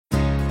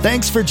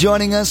Thanks for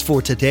joining us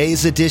for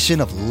today's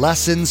edition of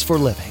Lessons for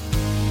Living.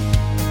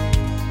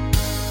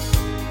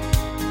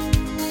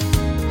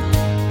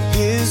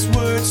 His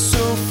word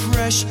so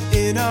fresh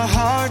in our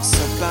hearts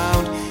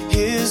abound.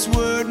 His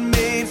word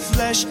made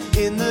flesh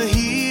in the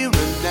here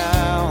and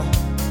now.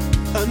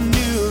 A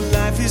new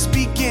life is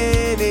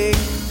beginning.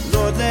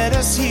 Lord, let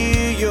us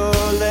hear your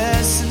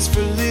lessons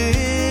for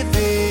living.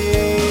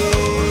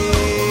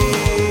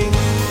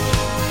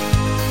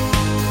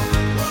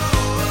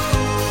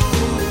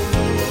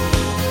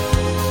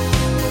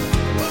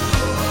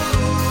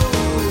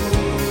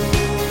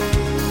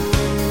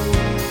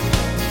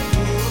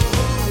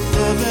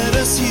 Lord, let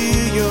us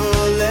hear your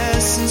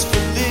lessons for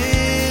living.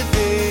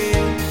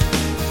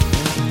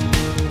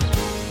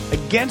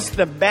 Against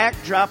the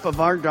backdrop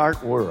of our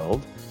dark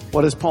world,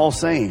 what is Paul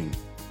saying?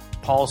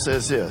 Paul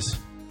says this: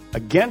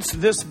 against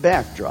this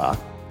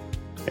backdrop,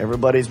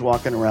 everybody's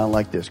walking around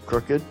like this,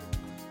 crooked.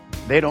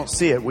 They don't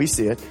see it, we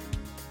see it.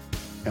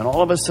 And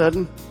all of a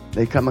sudden,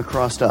 they come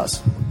across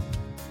us.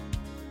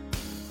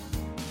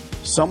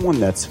 Someone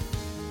that's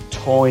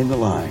towing the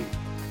line,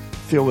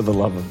 filled with the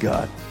love of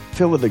God,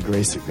 filled with the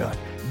grace of God,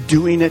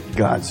 doing it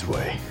God's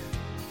way.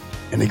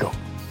 And they go,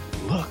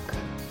 look,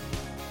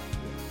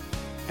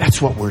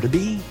 that's what we're to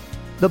be.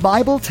 The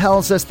Bible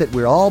tells us that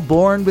we're all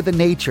born with a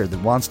nature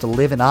that wants to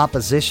live in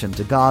opposition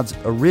to God's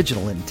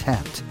original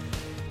intent.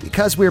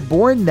 Because we're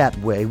born that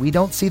way, we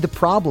don't see the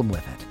problem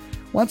with it.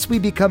 Once we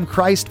become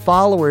Christ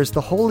followers,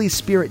 the Holy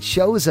Spirit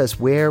shows us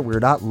where we're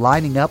not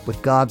lining up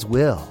with God's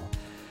will.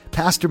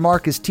 Pastor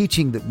Mark is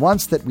teaching that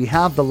once that we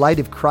have the light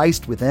of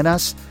Christ within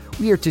us,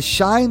 we are to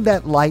shine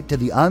that light to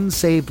the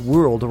unsaved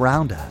world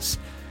around us.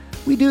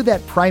 We do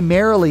that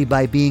primarily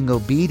by being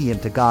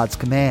obedient to God's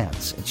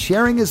commands and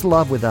sharing His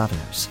love with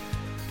others.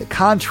 The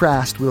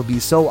contrast will be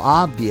so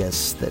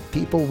obvious that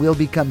people will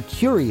become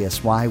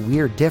curious why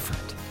we're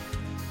different.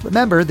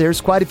 Remember,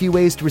 there's quite a few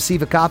ways to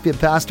receive a copy of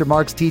Pastor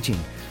Mark's teaching.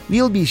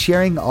 We'll be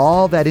sharing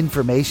all that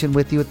information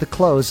with you at the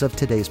close of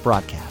today's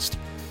broadcast.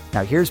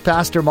 Now here's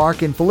Pastor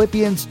Mark in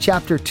Philippians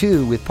chapter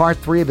 2 with part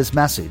 3 of his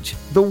message,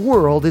 The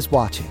World is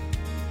Watching.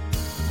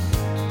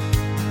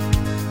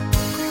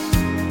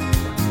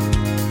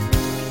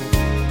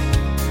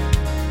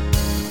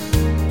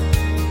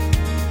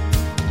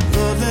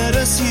 Let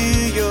us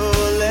hear your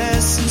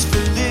lessons for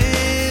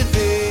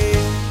living.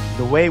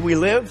 The way we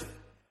live,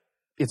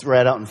 it's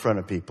right out in front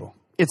of people.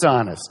 It's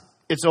honest.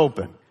 It's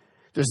open.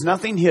 There's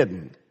nothing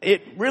hidden.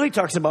 It really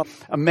talks about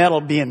a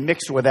metal being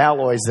mixed with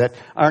alloys that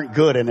aren't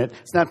good in it.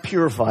 It's not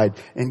purified.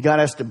 And God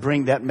has to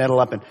bring that metal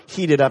up and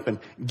heat it up and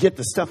get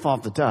the stuff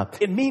off the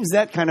top. It means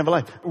that kind of a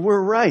life.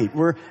 We're right.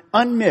 We're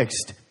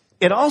unmixed.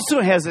 It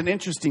also has an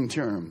interesting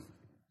term.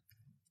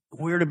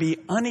 We're to be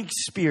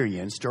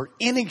unexperienced or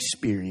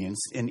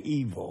inexperienced in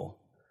evil.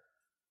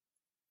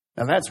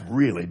 Now that's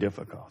really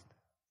difficult.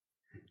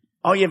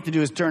 All you have to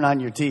do is turn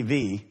on your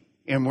TV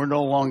and we're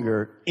no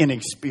longer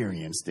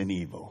inexperienced in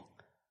evil.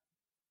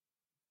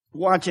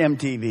 Watch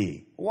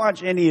MTV.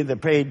 Watch any of the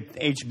paid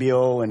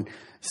HBO and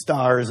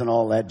Stars and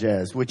all that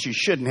jazz, which you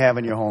shouldn't have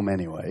in your home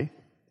anyway.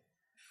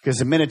 Because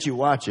the minute you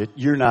watch it,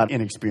 you're not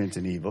inexperienced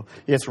in evil.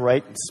 It's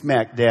right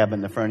smack dab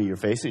in the front of your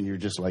face and you're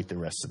just like the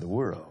rest of the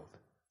world.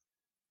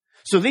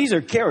 So these are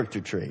character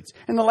traits.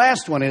 And the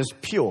last one is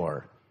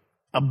pure,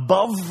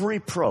 above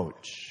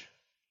reproach,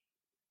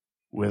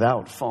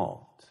 without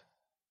fault.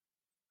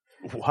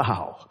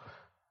 Wow.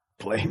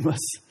 Blameless,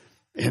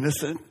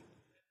 innocent,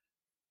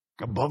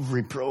 above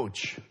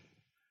reproach.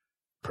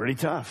 Pretty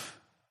tough.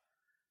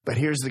 But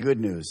here's the good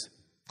news.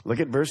 Look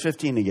at verse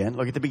 15 again.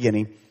 Look at the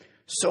beginning.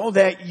 So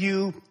that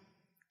you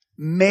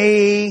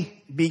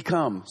may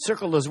become.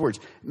 Circle those words.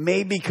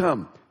 May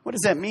become. What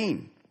does that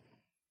mean?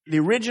 The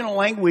original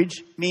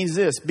language means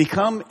this.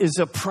 Become is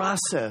a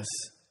process.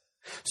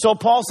 So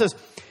Paul says,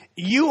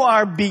 you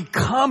are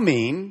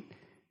becoming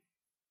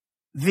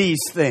these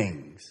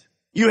things.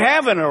 You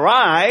haven't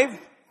arrived.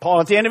 Paul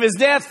at the end of his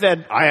death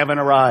said, I haven't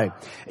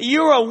arrived.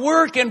 You're a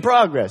work in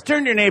progress.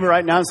 Turn to your neighbor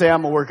right now and say,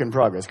 I'm a work in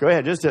progress. Go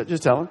ahead. Just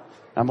tell him,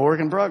 I'm a work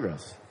in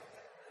progress.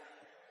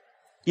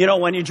 You know,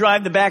 when you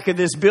drive the back of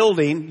this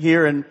building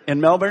here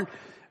in Melbourne,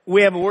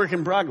 we have a work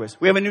in progress.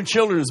 We have a new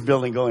children's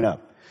building going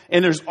up.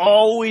 And there's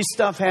always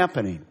stuff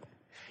happening.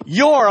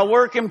 You're a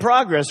work in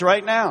progress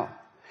right now.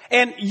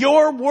 And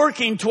you're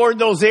working toward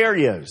those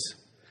areas.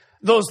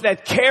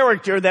 That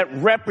character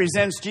that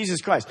represents Jesus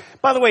Christ.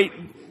 By the way,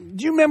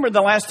 do you remember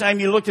the last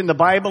time you looked in the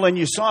Bible and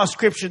you saw a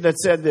scripture that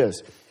said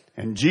this?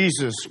 And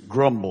Jesus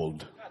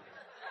grumbled.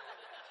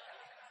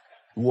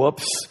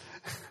 Whoops.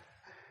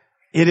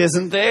 It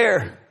isn't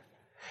there.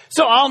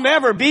 So I'll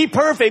never be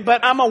perfect,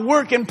 but I'm a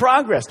work in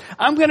progress.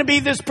 I'm going to be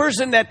this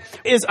person that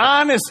is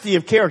honesty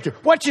of character.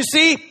 What you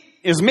see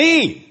is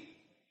me.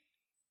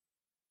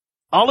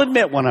 I'll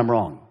admit when I'm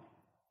wrong.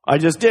 I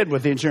just did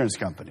with the insurance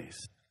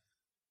companies.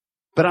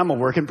 But I'm a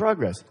work in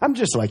progress. I'm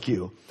just like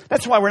you.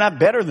 That's why we're not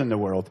better than the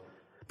world.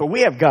 But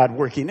we have God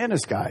working in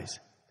us, guys.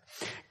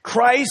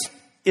 Christ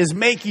is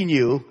making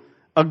you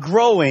a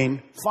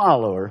growing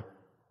follower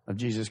of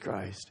Jesus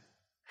Christ.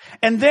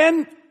 And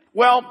then,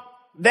 well,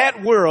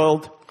 that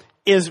world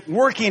is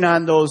working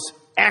on those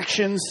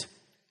actions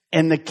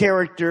and the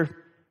character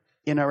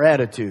in our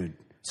attitude.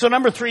 So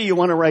number 3, you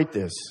want to write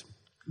this.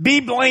 Be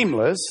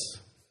blameless,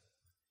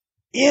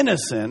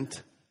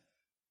 innocent,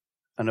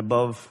 and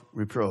above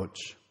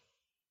reproach.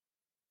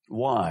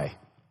 Why?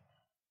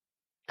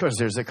 Because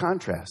there's a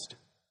contrast.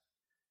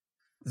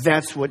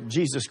 That's what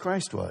Jesus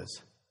Christ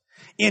was.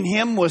 In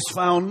him was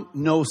found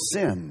no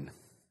sin.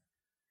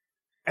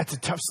 That's a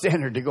tough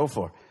standard to go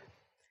for.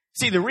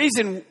 See, the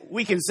reason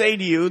we can say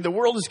to you, the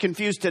world is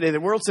confused today. The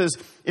world says,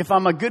 if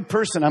I'm a good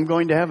person, I'm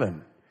going to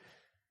heaven.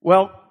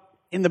 Well,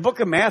 in the book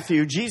of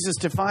Matthew, Jesus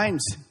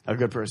defines a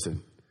good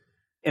person.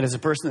 It is a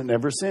person that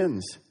never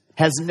sins,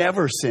 has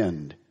never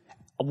sinned,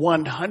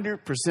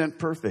 100%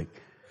 perfect.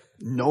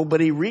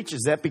 Nobody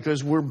reaches that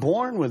because we're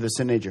born with a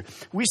sin nature.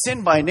 We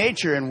sin by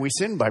nature and we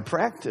sin by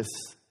practice.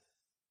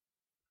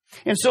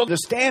 And so the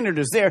standard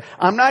is there.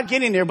 I'm not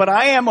getting there, but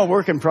I am a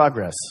work in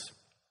progress.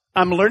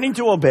 I'm learning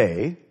to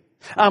obey.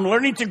 I'm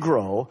learning to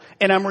grow.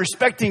 And I'm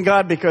respecting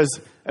God because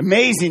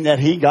amazing that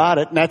he got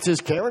it, and that's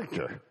his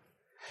character.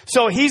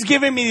 So he's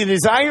giving me the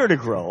desire to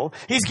grow.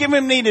 He's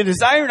giving me the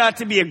desire not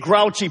to be a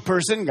grouchy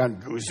person,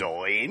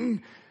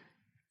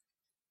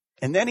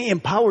 and then he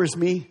empowers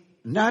me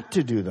not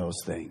to do those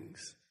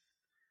things.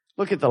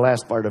 Look at the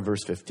last part of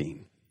verse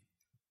 15.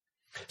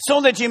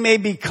 So that you may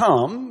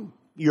become,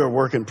 your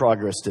work in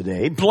progress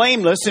today,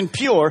 blameless and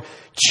pure,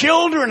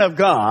 children of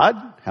God,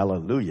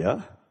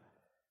 hallelujah,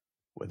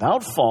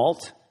 without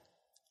fault,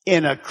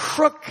 in a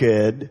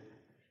crooked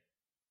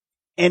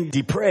and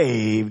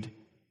depraved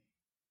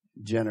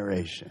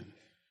generation.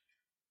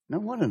 Now,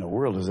 what in the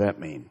world does that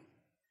mean?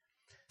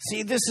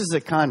 See, this is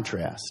a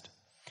contrast.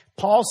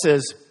 Paul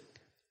says,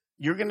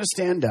 you're going to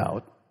stand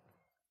out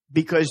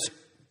because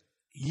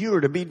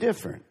you're to be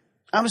different.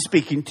 I'm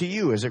speaking to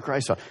you as a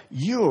Christ follower.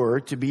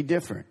 You're to be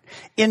different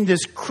in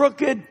this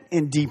crooked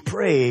and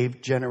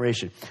depraved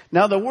generation.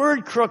 Now, the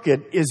word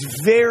crooked is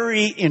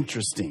very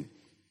interesting.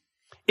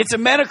 It's a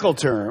medical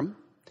term.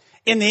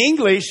 In the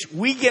English,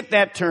 we get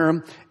that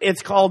term.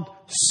 It's called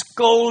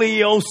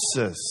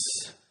scoliosis.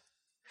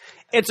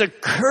 It's a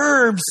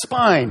curved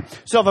spine.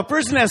 So if a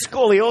person has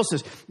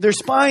scoliosis, their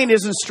spine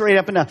isn't straight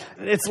up and down.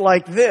 It's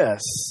like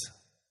this.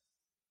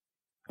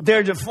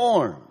 They're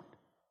deformed.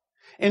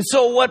 And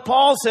so what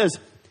Paul says,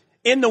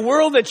 in the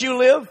world that you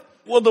live,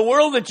 well, the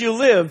world that you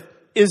live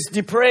is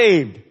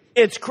depraved.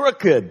 It's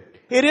crooked.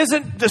 It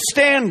isn't the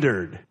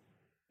standard.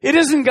 It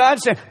isn't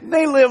God's standard.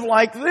 They live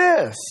like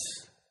this.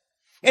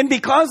 And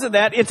because of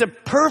that, it's a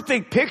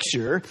perfect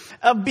picture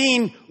of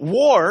being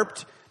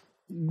warped,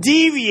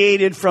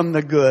 deviated from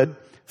the good,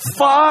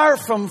 far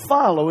from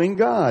following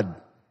God.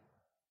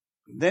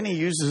 Then he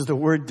uses the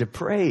word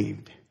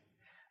depraved.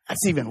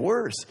 That's even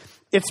worse.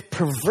 It's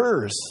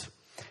perverse.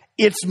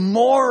 It's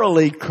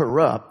morally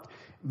corrupt,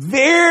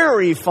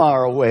 very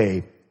far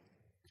away,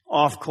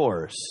 off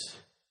course.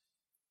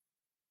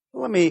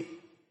 Let me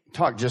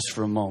talk just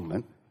for a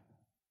moment.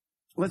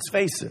 Let's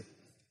face it.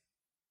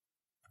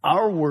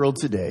 Our world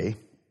today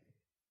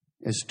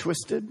is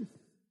twisted,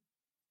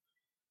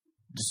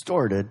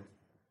 distorted,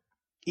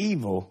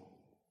 evil,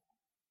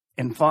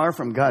 and far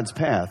from God's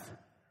path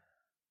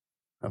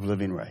of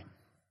living right.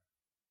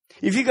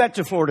 If you got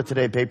to Florida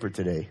Today paper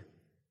today,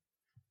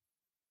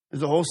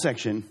 there's a whole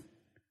section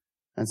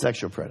on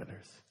sexual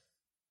predators.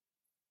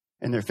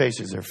 And their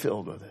faces are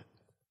filled with it.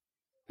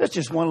 That's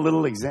just one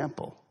little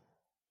example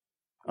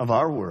of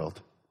our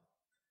world.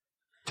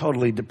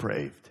 Totally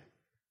depraved.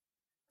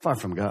 Far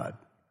from God.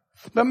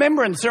 But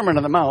remember in the Sermon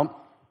on the Mount,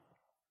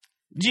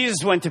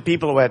 Jesus went to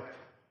people who had,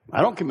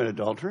 I don't commit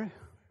adultery.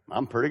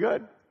 I'm pretty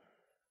good.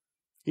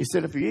 He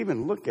said, if you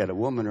even look at a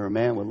woman or a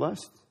man with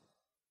lust,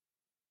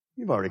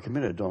 you've already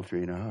committed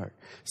adultery in your heart.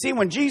 See,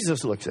 when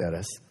Jesus looks at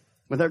us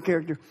with our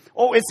character,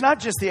 it's not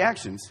just the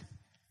actions.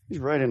 He's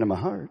right into my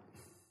heart.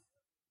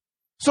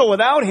 So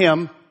without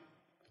him,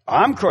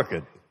 I'm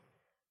crooked.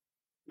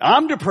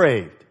 I'm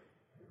depraved.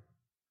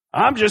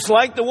 I'm just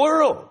like the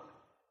world.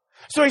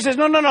 So he says,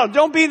 no,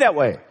 don't be that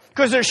way.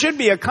 Because there should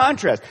be a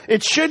contrast.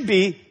 It should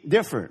be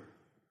different.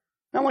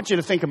 I want you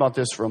to think about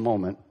this for a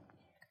moment.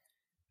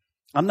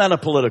 I'm not a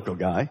political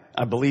guy.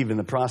 I believe in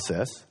the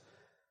process.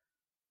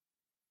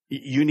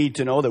 You need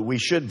to know that we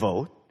should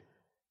vote.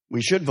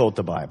 We should vote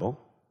the Bible.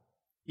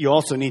 You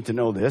also need to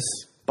know this.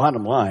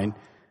 Bottom line,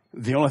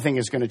 the only thing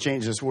that's going to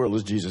change this world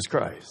is Jesus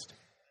Christ.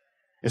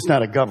 It's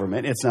not a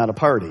government. It's not a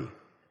party.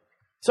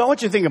 So I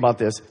want you to think about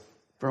this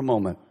for a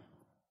moment.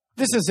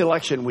 This is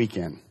election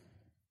weekend.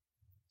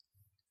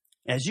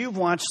 As you've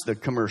watched the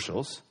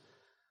commercials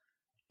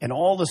and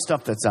all the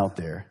stuff that's out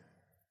there,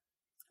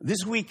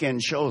 this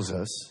weekend shows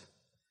us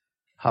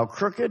how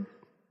crooked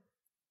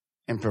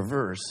and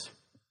perverse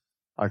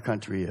our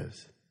country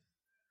is.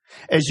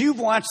 As you've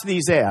watched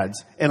these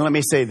ads, and let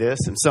me say this,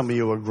 and some of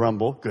you will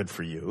grumble, good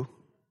for you.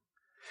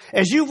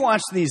 As you've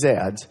watched these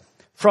ads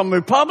from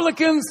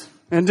Republicans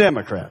and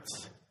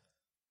Democrats,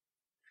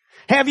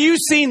 have you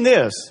seen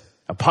this?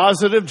 A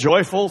positive,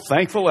 joyful,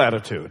 thankful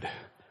attitude.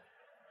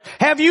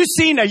 Have you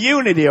seen a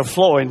unity of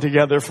flowing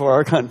together for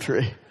our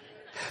country?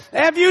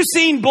 Have you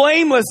seen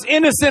blameless,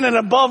 innocent, and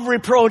above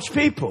reproach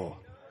people?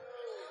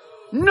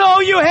 No,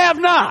 you have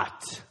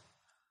not.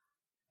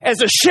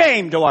 As a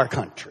shame to our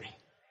country.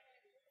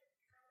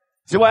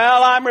 Say,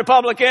 well, I'm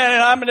Republican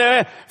and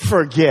I'm...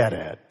 Forget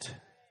it.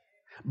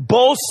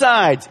 Both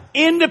sides,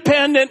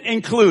 independent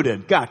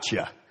included,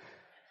 gotcha.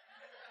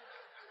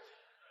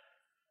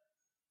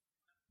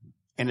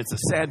 And it's a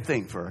sad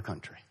thing for our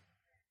country.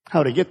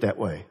 How to get that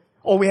way?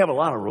 Oh, we have a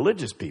lot of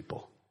religious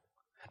people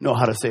know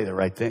how to say the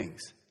right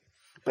things.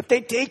 But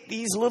they take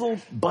these little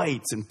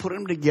bites and put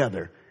them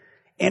together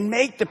and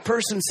make the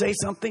person say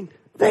something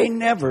they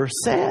never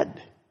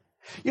said.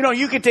 You know,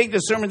 you could take the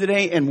sermon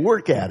today and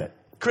work at it.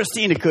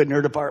 Christina could in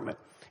her department.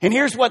 And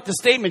here's what the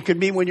statement could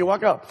be when you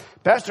walk out.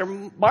 Pastor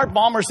Mark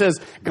Balmer says,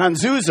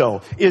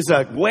 Gonzuzo is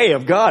a way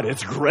of God.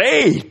 It's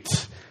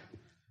great.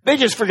 They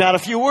just forgot a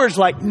few words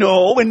like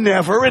no and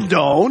never and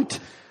don't.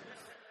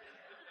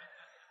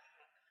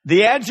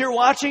 The ads you're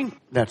watching,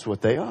 that's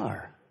what they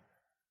are.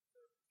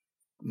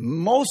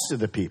 Most of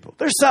the people,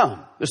 there's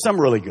some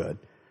really good,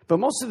 but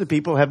most of the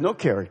people have no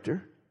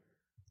character.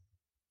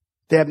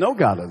 They have no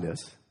godliness.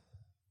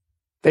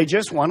 They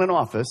just want an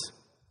office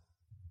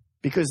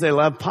because they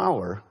love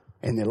power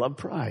and they love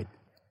pride.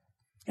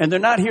 And they're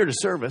not here to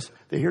serve us.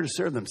 They're here to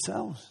serve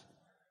themselves.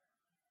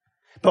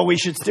 But we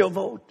should still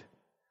vote.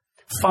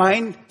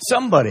 Find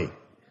somebody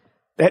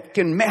that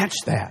can match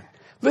that.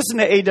 Listen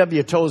to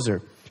A.W.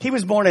 Tozer. He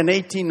was born in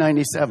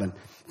 1897.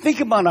 Think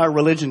about our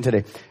religion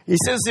today. He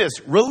says this,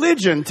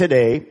 religion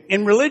today,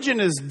 and religion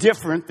is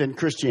different than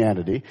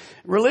Christianity.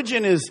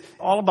 Religion is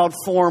all about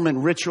form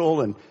and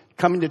ritual and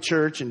coming to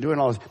church and doing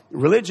all this.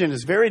 Religion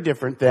is very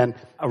different than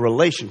a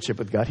relationship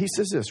with God. He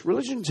says this,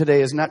 religion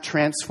today is not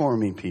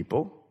transforming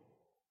people.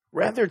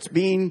 Rather, it's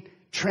being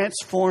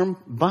transformed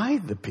by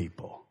the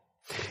people.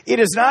 It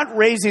is not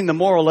raising the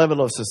moral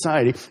level of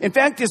society. In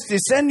fact, it's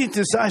descending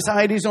to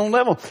society's own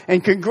level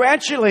and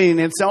congratulating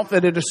itself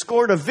that it has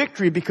scored a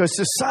victory because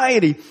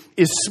society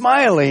is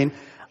smiling,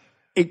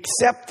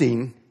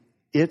 accepting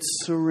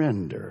its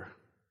surrender.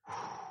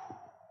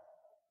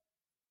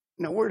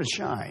 Now, we're to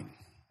shine.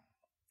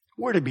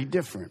 We're to be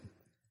different.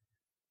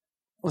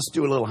 Let's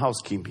do a little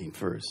housekeeping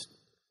first.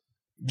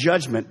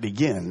 Judgment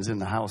begins in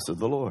the house of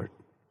the Lord.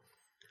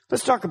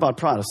 Let's talk about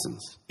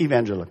Protestants,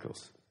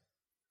 evangelicals.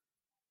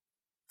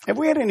 Have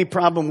we had any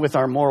problem with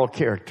our moral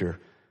character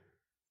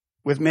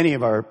with many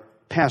of our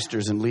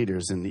pastors and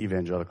leaders in the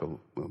evangelical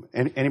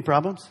movement? Any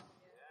problems?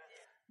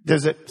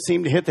 Does it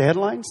seem to hit the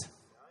headlines?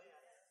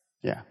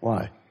 Yeah.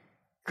 Why?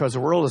 Because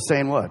the world is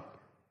saying what?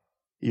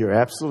 You're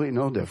absolutely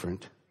no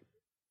different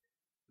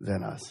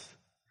than us.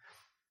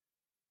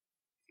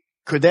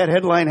 Could that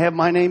headline have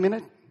my name in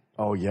it?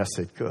 Oh, yes,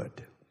 it could.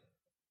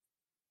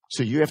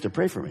 So you have to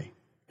pray for me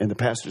and the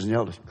pastors and the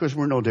elders because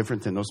we're no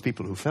different than those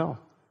people who fell.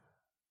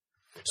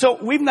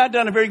 So we've not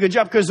done a very good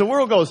job because the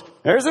world goes,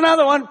 there's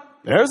another one,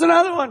 there's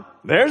another one,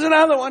 there's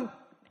another one.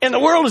 And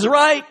the world is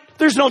right.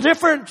 There's no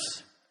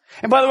difference.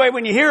 And by the way,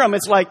 when you hear them,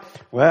 it's like,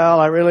 well,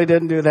 I really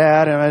didn't do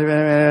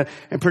that.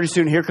 And pretty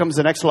soon here comes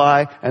the next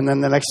lie, and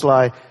then the next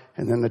lie,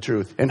 and then the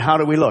truth. And how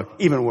do we look?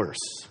 Even worse.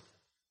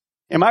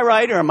 Am I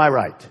right or am I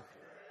right?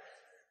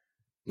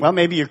 Well,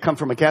 maybe you come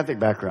from a Catholic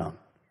background.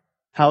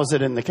 How is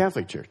it in the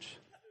Catholic Church?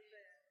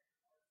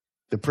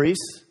 The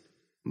priests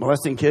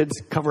molesting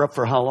kids, cover up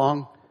for how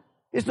long?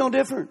 It's no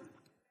different.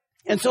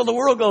 And so the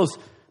world goes,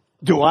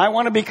 do I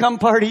want to become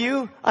part of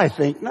you? I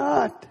think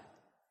not.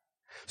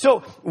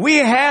 So we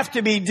have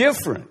to be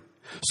different.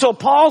 So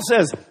Paul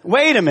says,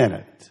 wait a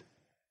minute.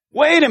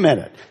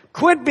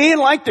 Quit being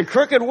like the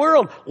crooked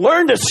world.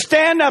 Learn to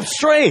stand up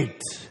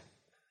straight.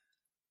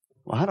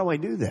 Well, how do I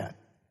do that?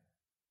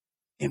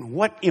 And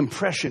what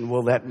impression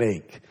will that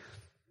make?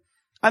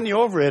 On the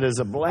overhead is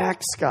a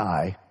black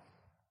sky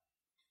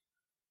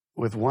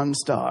with one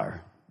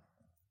star.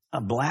 A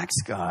black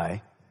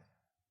sky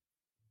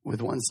with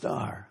one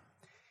star.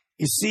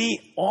 You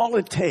see, all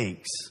it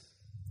takes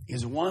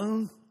is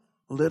one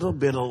little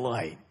bit of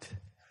light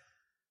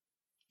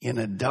in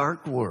a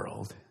dark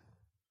world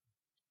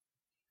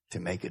to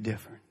make a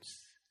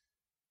difference.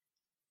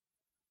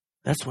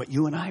 That's what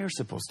you and I are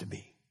supposed to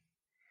be.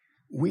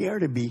 We are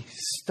to be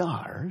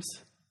stars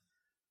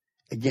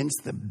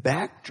against the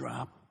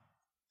backdrop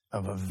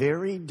of a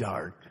very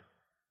dark,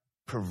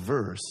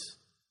 perverse,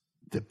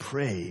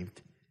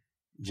 depraved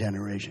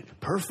generation.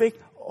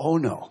 Perfect? Oh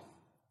no.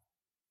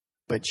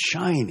 But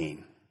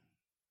shining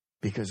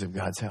because of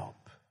God's help.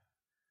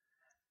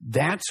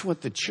 That's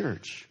what the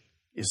church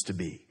is to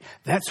be.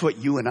 That's what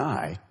you and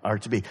I are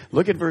to be.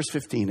 Look at verse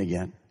 15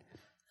 again.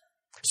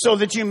 So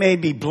that you may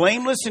be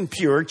blameless and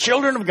pure,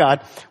 children of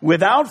God,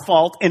 without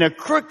fault in a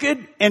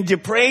crooked and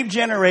depraved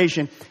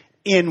generation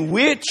in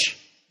which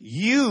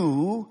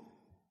you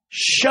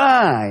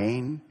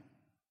shine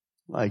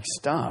like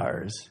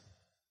stars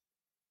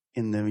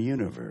in the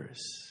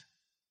universe.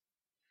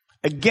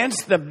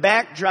 Against the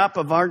backdrop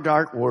of our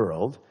dark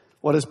world,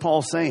 what is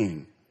Paul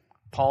saying?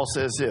 Paul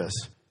says this,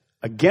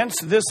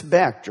 against this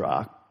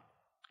backdrop,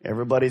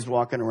 everybody's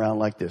walking around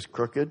like this,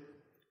 crooked.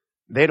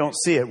 They don't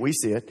see it, we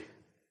see it.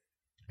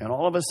 And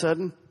all of a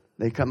sudden,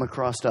 they come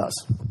across us.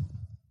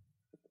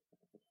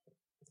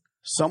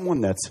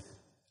 Someone that's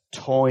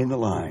towing the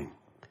line,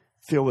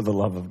 filled with the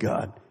love of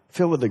God,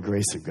 filled with the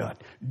grace of God,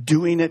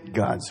 doing it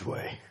God's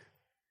way.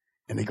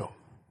 And they go,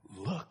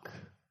 look,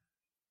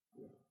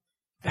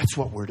 that's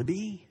what we're to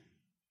be.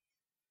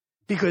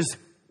 Because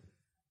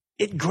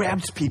it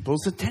grabs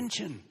people's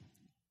attention.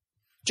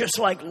 Just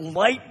like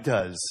light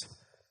does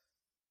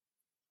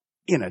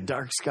in a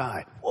dark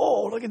sky.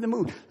 Oh, look at the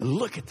moon.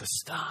 Look at the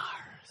stars.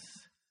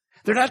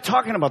 They're not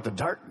talking about the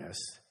darkness.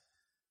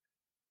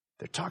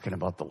 They're talking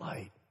about the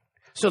light.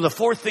 So the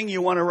fourth thing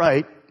you want to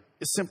write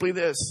is simply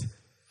this.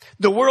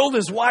 The world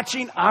is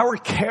watching our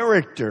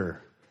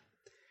character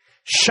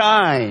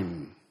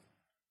shine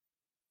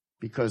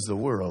because the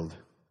world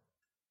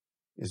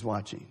is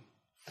watching.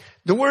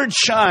 The word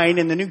shine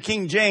in the New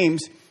King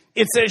James,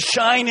 it says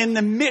shine in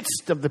the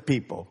midst of the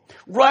people,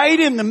 right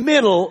in the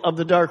middle of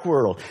the dark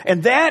world.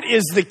 And that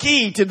is the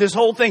key to this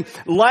whole thing.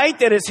 Light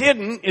that is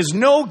hidden is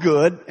no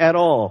good at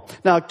all.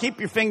 Now keep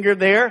your finger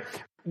there.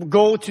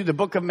 Go to the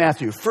book of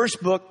Matthew,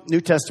 first book,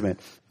 New Testament,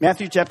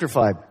 Matthew chapter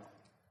 5.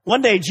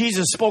 One day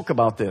Jesus spoke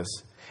about this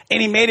and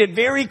he made it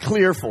very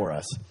clear for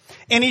us.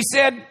 And he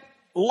said,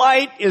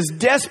 light is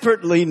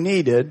desperately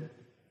needed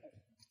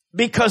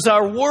because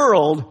our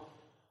world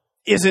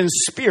is in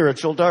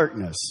spiritual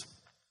darkness.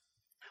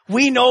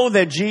 We know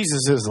that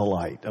Jesus is the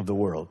light of the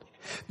world.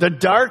 The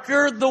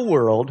darker the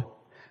world,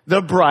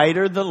 the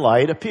brighter the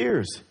light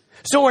appears.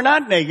 So we're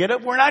not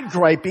negative. We're not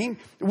griping.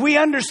 We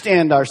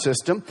understand our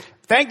system.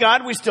 Thank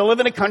God we still live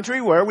in a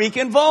country where we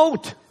can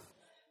vote.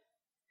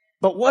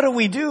 But what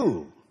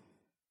do?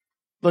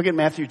 Look at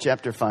Matthew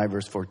chapter 5,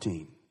 verse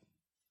 14.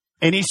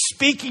 And he's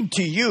speaking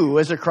to you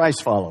as a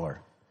Christ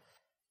follower.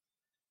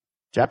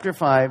 Chapter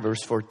 5,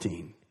 verse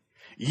 14.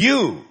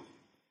 You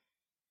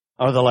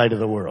are the light of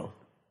the world.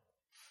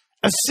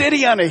 A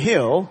city on a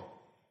hill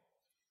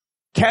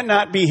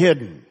cannot be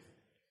hidden.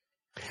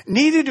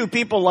 Neither do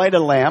people light a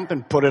lamp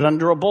and put it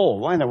under a bowl.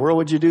 Why in the world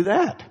would you do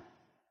that?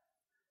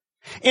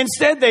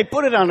 Instead, they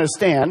put it on a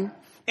stand,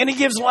 and it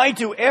gives light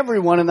to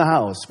everyone in the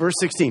house. Verse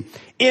 16.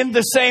 In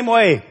the same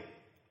way,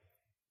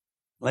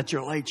 let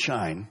your light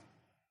shine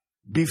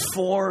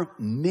before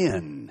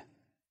men,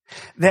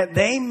 that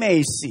they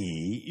may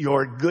see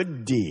your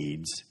good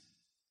deeds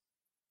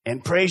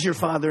and praise your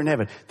Father in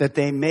heaven, that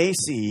they may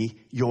see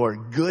your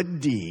good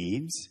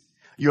deeds,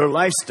 your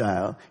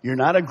lifestyle. You're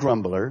not a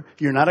grumbler.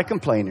 You're not a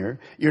complainer.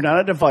 You're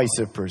not a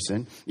divisive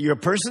person. You're a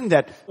person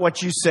that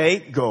what you say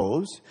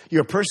goes.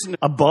 You're a person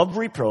above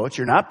reproach.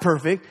 You're not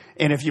perfect.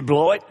 And if you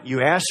blow it,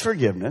 you ask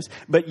forgiveness.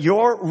 But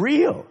you're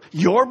real.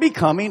 You're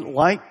becoming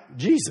like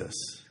Jesus.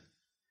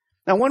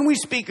 Now, when we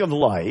speak of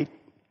light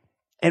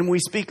and we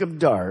speak of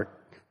dark,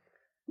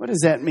 what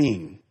does that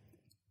mean?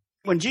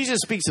 When Jesus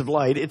speaks of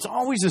light, it's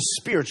always a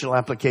spiritual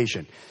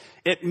application.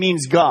 It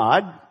means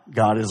God.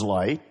 God is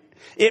light.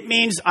 It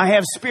means I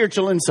have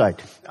spiritual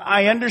insight.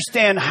 I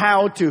understand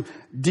how to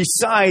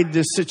decide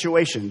this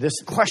situation, this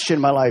question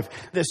in my life,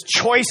 this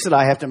choice that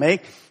I have to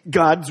make.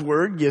 God's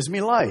word gives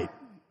me light.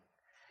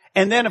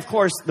 And then, of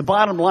course, the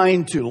bottom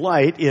line to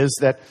light is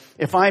that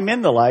if I'm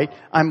in the light,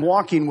 I'm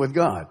walking with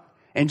God.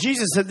 And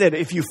Jesus said that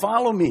if you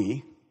follow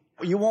me,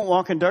 you won't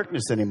walk in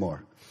darkness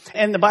anymore.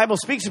 And the Bible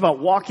speaks about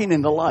walking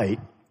in the light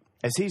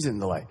as he's in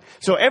the light.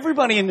 So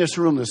everybody in this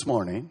room this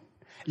morning,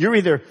 you're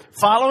either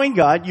following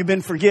God, you've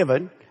been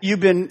forgiven, you've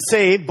been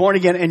saved, born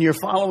again, and you're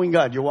following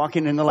God. You're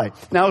walking in the light.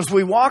 Now, as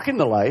we walk in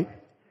the light,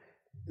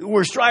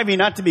 we're striving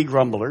not to be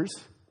grumblers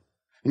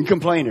and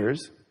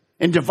complainers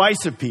and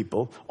divisive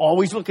people,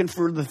 always looking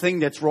for the thing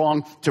that's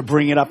wrong to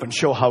bring it up and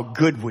show how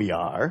good we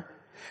are.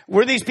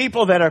 We're these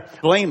people that are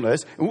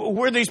blameless.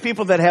 We're these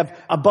people that have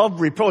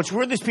above reproach.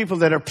 We're these people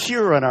that are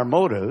pure in our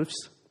motives.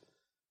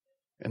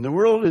 And the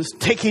world is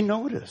taking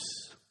notice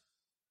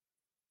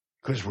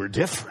because we're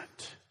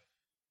different.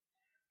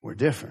 We're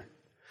different.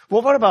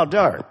 Well, what about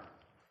dark?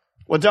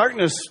 Well,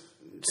 darkness,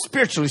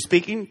 spiritually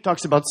speaking,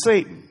 talks about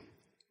Satan.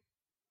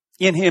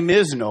 In him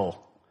is no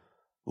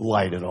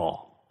light at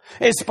all.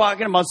 It's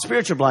talking about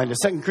spiritual blindness.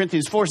 2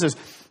 Corinthians 4 says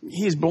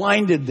he's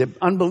blinded the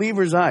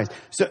unbelievers' eyes.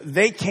 So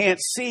they can't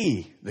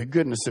see the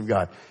goodness of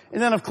God.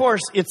 And then, of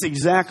course, it's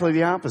exactly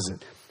the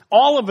opposite.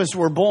 All of us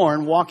were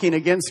born walking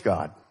against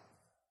God.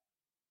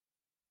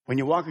 When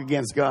you walk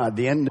against God,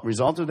 the end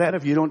result of that,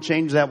 if you don't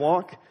change that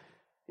walk,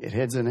 it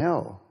heads in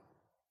hell.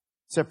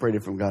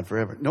 Separated from God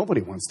forever.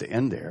 Nobody wants to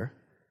end there.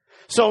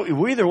 So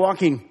we're either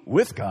walking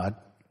with God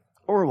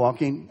or we're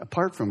walking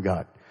apart from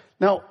God.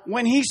 Now,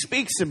 when he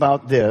speaks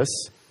about this,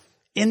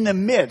 in the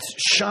midst,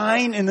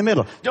 shine in the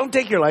middle. Don't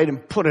take your light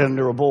and put it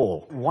under a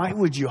bowl. Why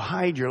would you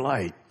hide your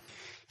light?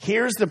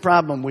 Here's the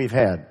problem we've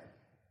had.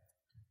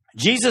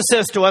 Jesus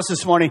says to us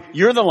this morning,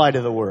 you're the light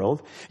of the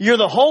world. You're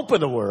the hope of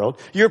the world.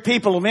 You're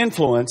people of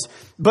influence.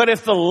 But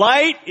if the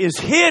light is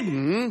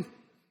hidden,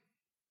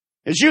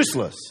 it's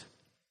useless.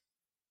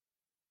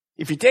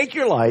 If you take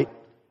your light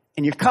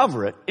and you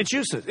cover it, it's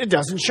useless. It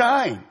doesn't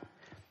shine.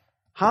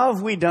 How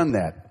have we done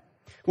that?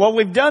 Well,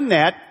 we've done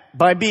that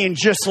by being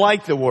just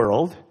like the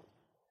world.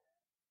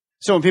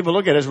 So when people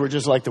look at us, we're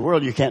just like the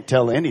world. You can't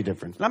tell any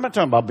difference. And I'm not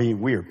talking about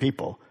being weird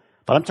people,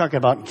 but I'm talking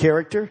about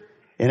character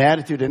and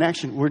attitude and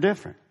action. We're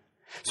different.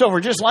 So if we're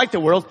just like the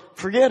world,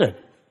 forget it.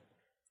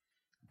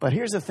 But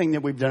here's the thing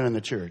that we've done in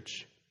the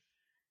church.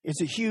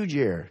 It's a huge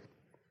error.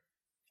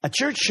 A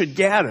church should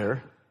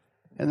gather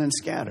and then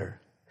scatter.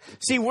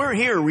 See, we're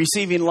here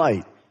receiving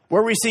light.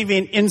 We're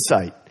receiving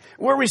insight.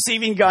 We're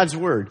receiving God's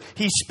word.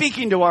 He's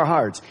speaking to our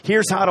hearts.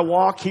 Here's how to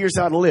walk. Here's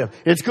how to live.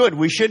 It's good.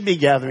 We should be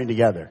gathering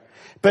together.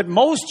 But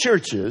most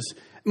churches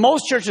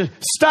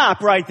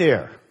stop right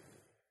there.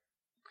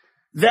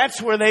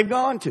 That's where they've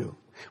gone to.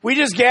 We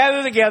just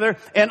gather together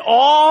and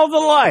all the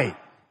light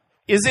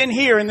is in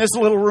here in this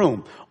little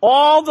room.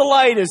 All the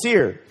light is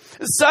here.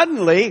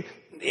 Suddenly,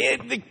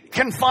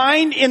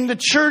 confined in the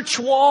church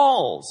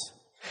walls.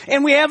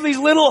 And we have these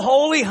little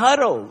holy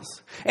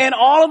huddles. And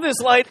all of this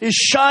light is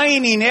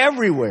shining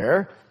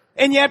everywhere.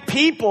 And yet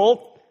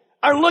people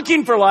are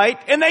looking for light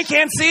and they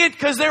can't see it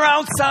because they're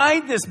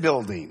outside this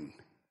building.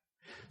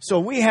 So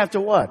we have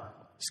to what?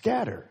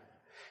 Scatter.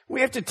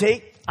 We have to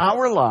take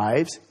our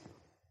lives.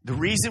 The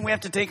reason we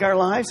have to take our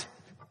lives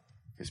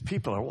is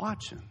people are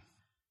watching.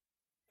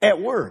 At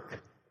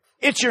work.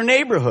 It's your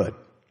neighborhood.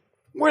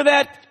 Where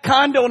that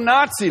condo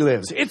Nazi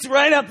lives. It's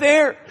right up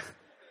there.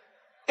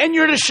 And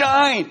you're to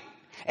shine.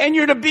 And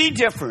you're to be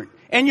different.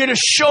 And you're to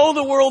show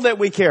the world that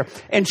we care.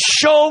 And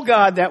show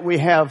God that we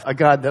have a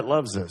God that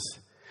loves us.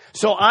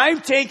 So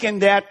I've taken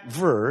that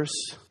verse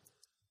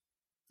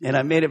and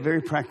I made it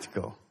very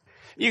practical.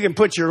 You can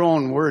put your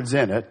own words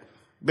in it.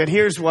 But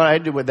here's what I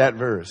do with that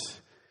verse.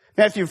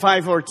 Matthew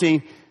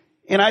 5:14.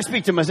 And I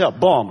speak to myself,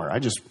 Balmer. I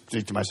just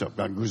speak to myself,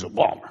 who's a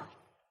Balmer?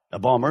 A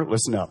Balmer,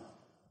 listen up.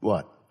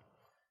 What?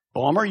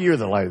 Balmer, you're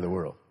the light of the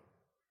world.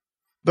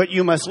 But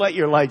you must let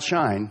your light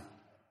shine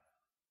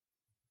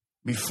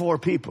before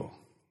people.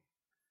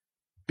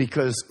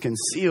 Because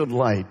concealed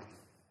light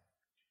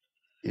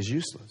is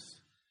useless.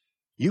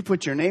 You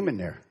put your name in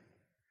there.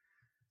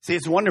 See,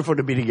 it's wonderful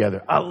to be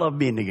together. I love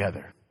being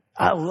together.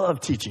 I love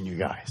teaching you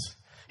guys.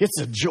 It's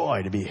a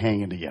joy to be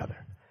hanging together.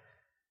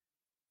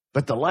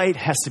 But the light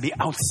has to be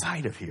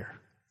outside of here.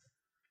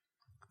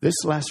 This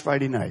last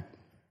Friday night,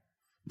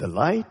 the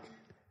light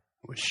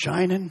was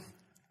shining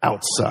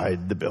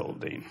outside the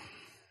building.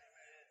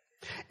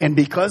 And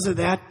because of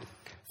that,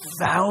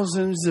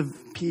 thousands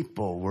of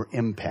people were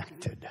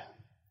impacted.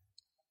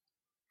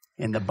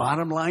 And the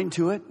bottom line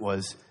to it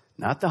was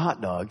not the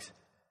hot dogs,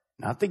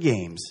 not the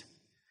games,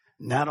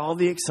 not all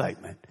the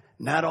excitement,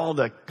 not all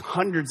the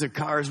hundreds of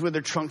cars with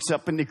their trunks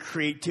up and the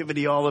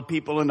creativity, all the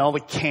people and all the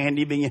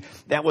candy being,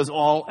 that was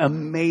all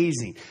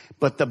amazing.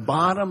 But the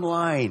bottom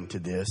line to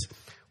this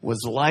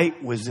was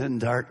light was in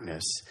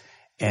darkness.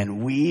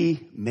 And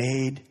we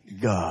made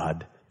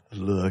God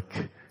look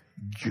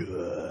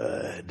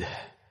good.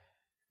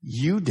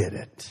 You did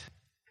it.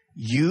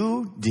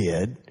 You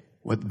did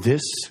what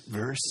this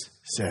verse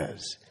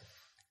says.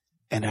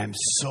 And I'm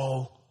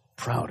so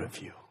proud of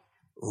you.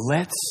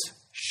 Let's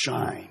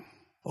shine.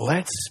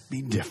 Let's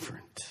be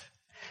different.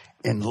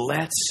 And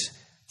let's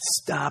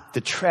stop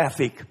the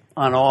traffic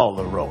on all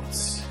the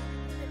roads.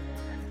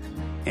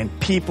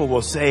 And people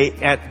will say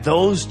at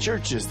those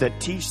churches that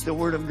teach the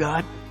Word of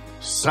God,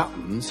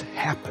 something's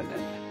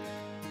happening.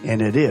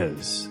 And it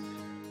is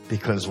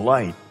because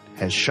light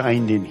has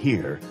shined in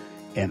here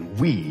and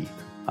we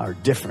are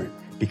different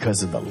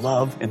because of the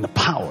love and the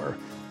power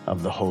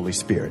of the Holy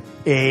Spirit.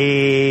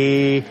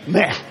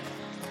 Amen.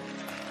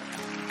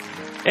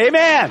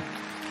 Amen.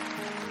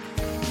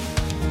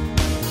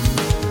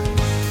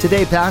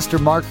 Today, Pastor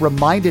Mark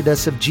reminded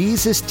us of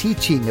Jesus'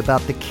 teaching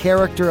about the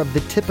character of the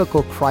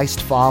typical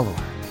Christ follower.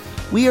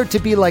 We are to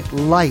be like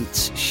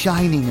lights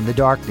shining in the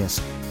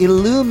darkness,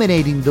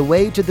 illuminating the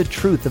way to the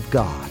truth of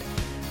God.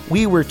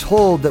 We were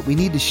told that we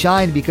need to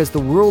shine because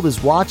the world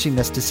is watching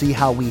us to see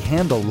how we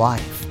handle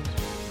life.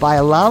 By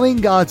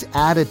allowing God's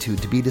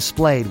attitude to be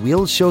displayed,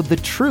 we'll show the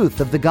truth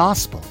of the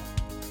gospel.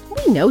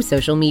 We know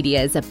social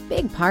media is a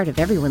big part of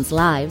everyone's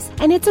lives,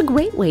 and it's a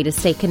great way to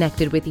stay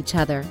connected with each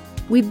other.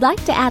 We'd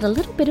like to add a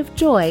little bit of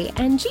joy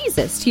and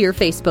Jesus to your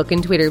Facebook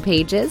and Twitter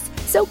pages,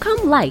 so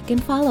come like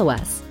and follow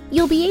us.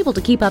 You'll be able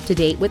to keep up to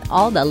date with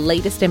all the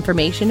latest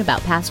information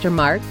about Pastor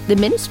Mark, the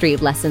ministry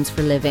of Lessons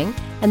for Living,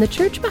 and the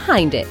church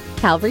behind it,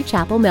 Calvary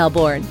Chapel,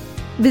 Melbourne.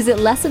 Visit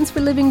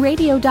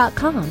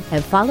lessonsforlivingradio.com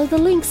and follow the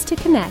links to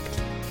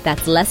connect.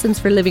 That's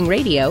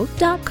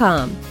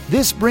lessonsforlivingradio.com.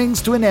 This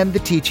brings to an end the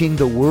teaching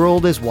The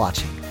World is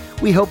Watching.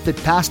 We hope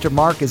that Pastor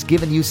Mark has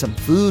given you some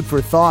food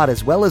for thought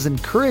as well as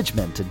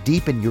encouragement to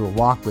deepen your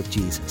walk with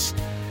Jesus.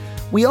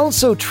 We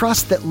also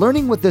trust that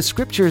learning what the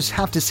Scriptures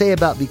have to say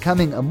about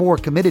becoming a more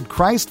committed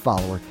Christ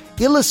follower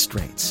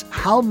illustrates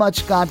how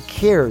much God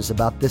cares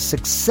about the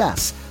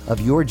success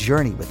of your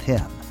journey with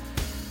Him.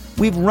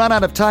 We've run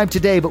out of time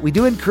today, but we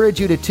do encourage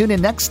you to tune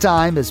in next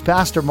time as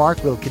Pastor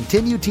Mark will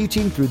continue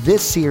teaching through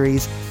this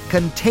series,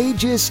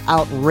 Contagious,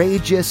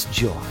 Outrageous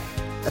Joy.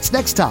 That's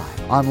next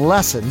time on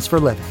Lessons for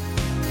Living.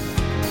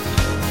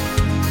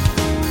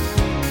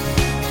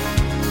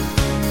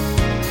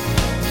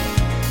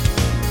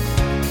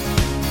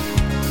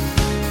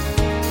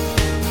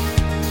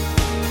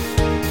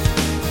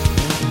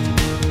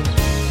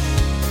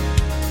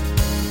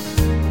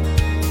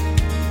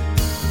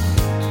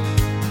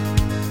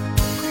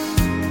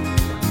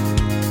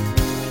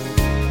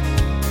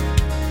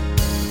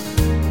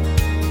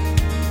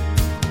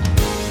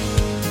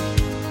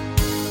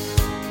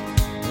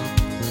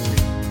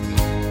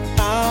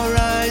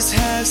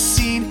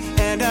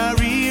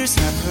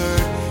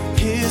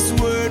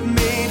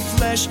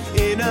 fresh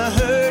in a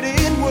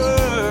hurting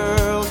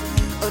world.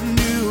 A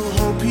new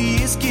hope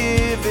he is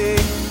giving.